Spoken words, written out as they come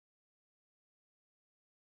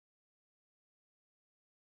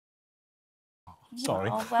Sorry.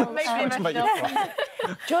 Oh, well,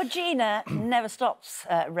 Georgina never stops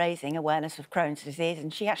raising awareness of Crohn's disease,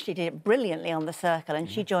 and she actually did it brilliantly on The Circle,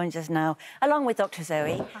 and she joins us now, along with Dr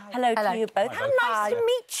Zoe. Hello to you both. How nice to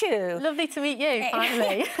meet you. Lovely to meet you,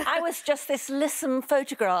 finally. I was just this lissom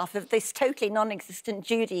photograph of this totally non-existent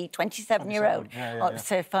Judy, 27-year-old. Oh, it was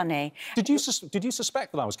so funny. Did you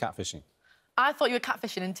suspect that I was catfishing? I thought you were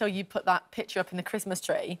catfishing until you put that picture up in the Christmas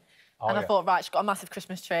tree. And I thought, right, she's got a massive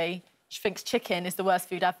Christmas tree. She thinks chicken is the worst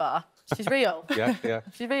food ever. She's real. Yeah.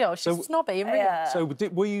 She's real. She's snobby and real. So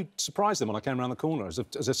were you surprised then when I came around the corner as a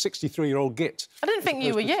 63-year-old git? I didn't think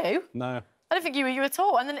you were you. No. I didn't think you were you at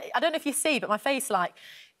all. And then, I don't know if you see, but my face, like,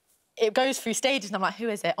 it goes through stages and I'm like, who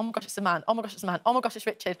is it? Oh, my gosh, it's a man. Oh, my gosh, it's a man. Oh, my gosh, it's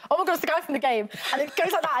Richard. Oh, my gosh, it's the guy from the game. And it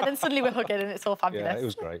goes like that, and then suddenly we're hugging and it's all fabulous. Yeah, it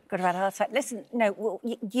was great. Good about heart attack. Listen, no, well,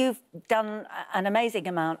 you've done an amazing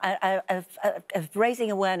amount of raising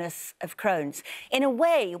awareness of Crohn's in a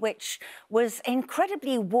way which was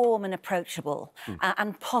incredibly warm and approachable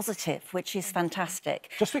and positive, which is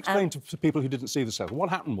fantastic. Just to explain to people who didn't see the Circle, what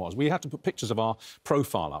happened was we had to put pictures of our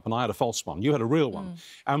profile up, and I had a false one. You had a real one.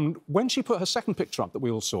 And when she put her second picture up that we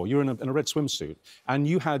all saw, you were in a red swimsuit, and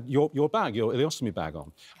you had your bag, your ileostomy bag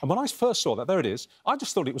on. And when I first saw that, there it is, I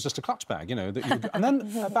just thought it was just a clutch bag, you know. And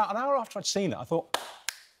then about an hour after I'd seen it, I thought,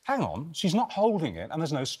 hang on, she's not holding it and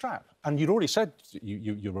there's no strap. And you'd already said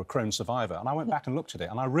you were a Crohn's survivor, and I went back and looked at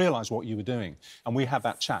it and I realised what you were doing. And we had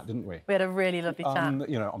that chat, didn't we? We had a really lovely chat.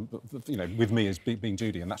 You know, with me as being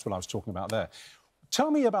Judy, and that's what I was talking about there.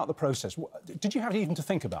 Tell me about the process. Did you have even to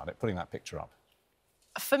think about it, putting that picture up?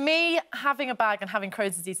 For me, having a bag and having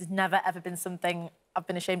Crohn's disease has never, ever been something I've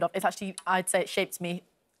been ashamed of. It's actually, I'd say it shaped me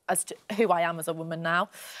as to who I am as a woman now.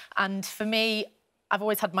 And for me, I've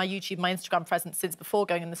always had my YouTube, my Instagram presence since before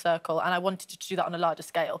going in the Circle, and I wanted to do that on a larger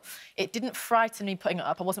scale. It didn't frighten me putting it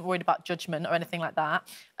up. I wasn't worried about judgment or anything like that.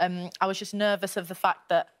 I was just nervous of the fact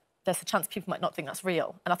that there's a chance people might not think that's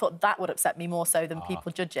real. And I thought that would upset me more so than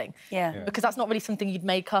people judging. Yeah. Because that's not really something you'd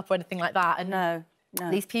make up or anything like that. And No.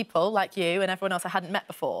 These people, like you and everyone else I hadn't met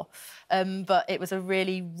before. But it was a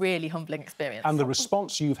really, really humbling experience. And the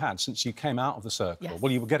response you've had since you came out of the Circle, well,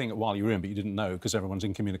 you were getting it while you were in, but you didn't know because everyone's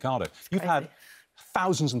incommunicado. You've had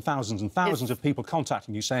thousands and thousands and thousands of people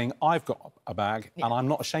contacting you saying, I've got a bag and I'm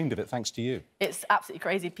not ashamed of it thanks to you. It's absolutely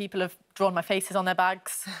crazy. People have drawn my faces on their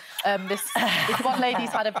bags. This one lady's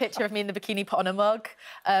had a picture of me in the bikini put on a mug.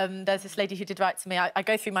 There's this lady who did write to me. I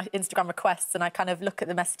go through my Instagram requests and I kind of look at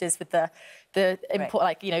the messages with the import,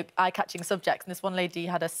 like, you know, eye-catching subjects. And this one lady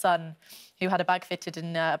had a son who had a bag fitted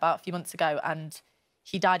in about a few months ago, and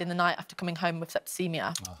he died in the night after coming home with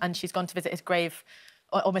septicemia. And she's gone to visit his grave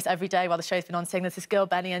almost every day while the show's been on, saying there's this girl,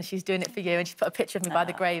 Benny, and she's doing it for you, and she's put a picture of me by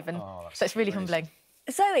the grave, and so it's really humbling.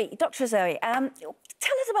 Zoe, Dr Zoe, tell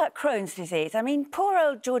us about Crohn's disease. I mean, poor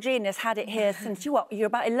old Georgina's had it here since you were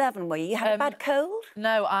about 11, were you? You had a bad cold?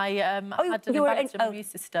 No, I had an imbalance in immune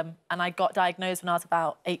system, and I got diagnosed when I was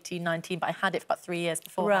about 18, 19, but I had it for about 3 years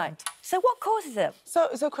beforehand. Right. So what causes it? So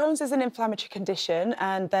Crohn's is an inflammatory condition,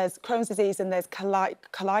 and there's Crohn's disease and there's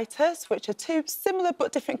colitis, which are two similar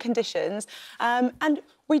but different conditions. And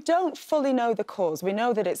we don't fully know the cause. We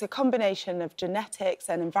know that it's a combination of genetics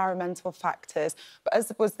and environmental factors, but as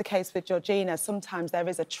was the case with Georgina, sometimes there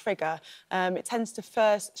is a trigger. It tends to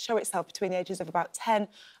first show itself between the ages of about 10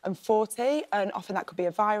 and 40, and often that could be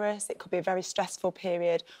a virus, it could be a very stressful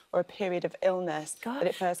period or a period of illness that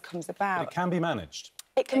it first comes about. But it can be managed.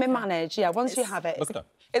 It can be managed, yeah, once you have it.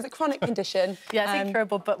 It's a chronic condition. Yeah, it's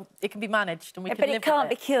incurable, but it can be managed and we can live with it. But it can't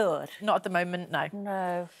be cured? Not at the moment, no.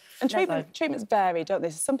 No. And treatments vary, don't they?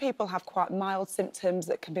 So some people have quite mild symptoms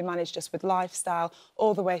that can be managed just with lifestyle,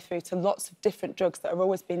 all the way through to lots of different drugs that are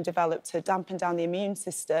always being developed to dampen down the immune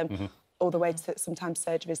system, all the way to sometimes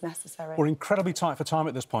surgery is necessary. We're incredibly tight for time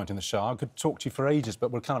at this point in the show. I could talk to you for ages,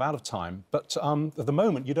 but we're kind of out of time. But at the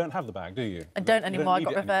moment, you don't have the bag, do you? I don't anymore. I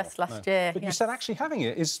got reversed last year. But you said actually having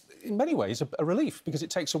it is, in many ways, a relief because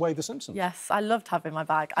it takes away the symptoms. Yes, I loved having my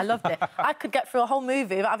bag. I loved it. I could get through a whole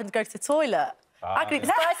movie without having to go to the toilet. I could eat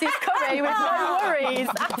the spiciest curry with no worries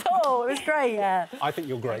at all. It was great. I think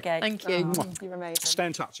you're great. Okay. Thank you. You're amazing. Stay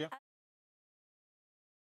in touch, yeah?